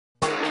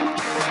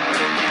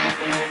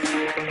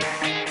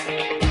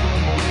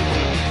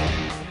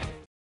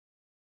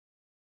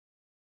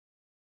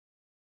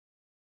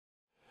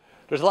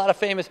There's a lot of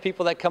famous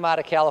people that come out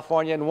of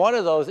California, and one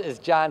of those is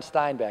John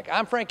Steinbeck.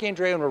 I'm Frankie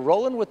Andreu, and we're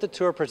rolling with the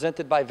tour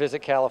presented by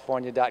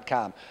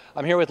VisitCalifornia.com.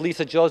 I'm here with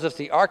Lisa Josephs,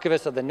 the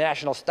archivist of the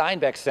National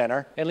Steinbeck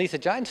Center. And Lisa,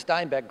 John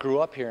Steinbeck grew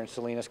up here in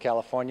Salinas,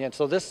 California. And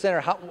so this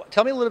center,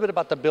 tell me a little bit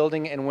about the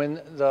building and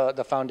when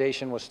the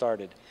foundation was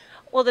started.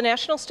 Well, the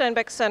National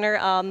Steinbeck Center,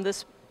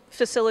 this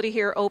facility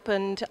here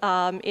opened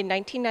in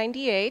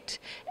 1998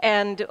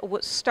 and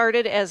was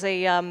started as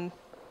a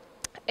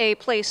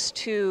place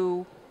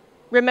to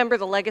remember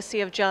the legacy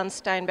of John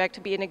Steinbeck,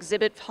 to be an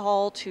exhibit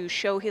hall to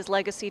show his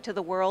legacy to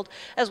the world,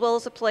 as well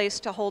as a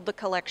place to hold the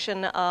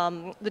collection,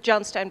 the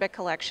John Steinbeck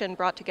collection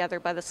brought together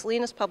by the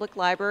Salinas Public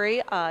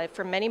Library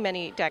for many,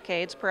 many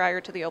decades prior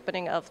to the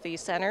opening of the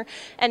center.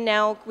 And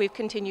now we've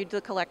continued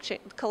the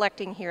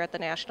collecting here at the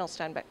National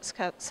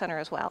Steinbeck Center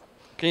as well.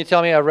 Can you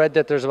tell me, I read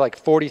that there's like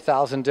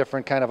 40,000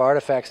 different kind of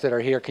artifacts that are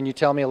here. Can you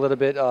tell me a little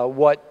bit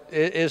what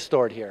is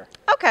stored here?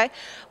 Okay,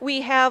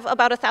 we have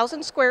about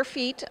 1,000 square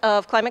feet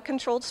of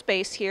climate-controlled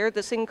space here.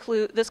 This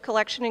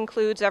collection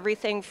includes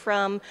everything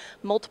from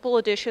multiple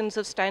editions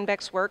of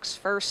Steinbeck's works,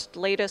 first,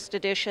 latest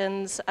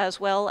editions, as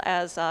well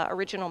as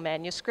original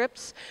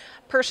manuscripts,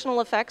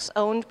 personal effects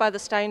owned by the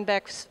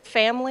Steinbeck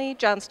family,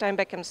 John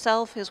Steinbeck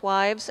himself, his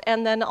wives,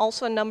 and then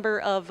also a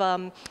number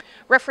of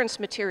reference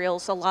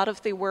materials, a lot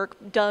of the work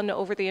done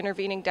over the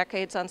intervening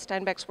decades on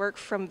Steinbeck's work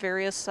from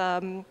various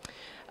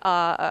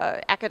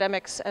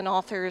academics and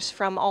authors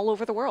from all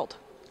over the world.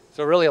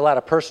 So really a lot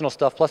of personal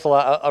stuff, plus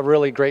a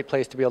really great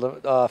place to be able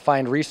to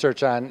find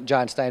research on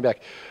John Steinbeck.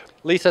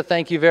 Lisa,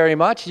 thank you very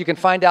much. You can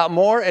find out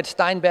more at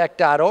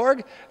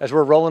steinbeck.org as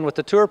we're rolling with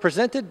the tour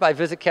presented by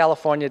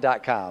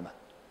VisitCalifornia.com.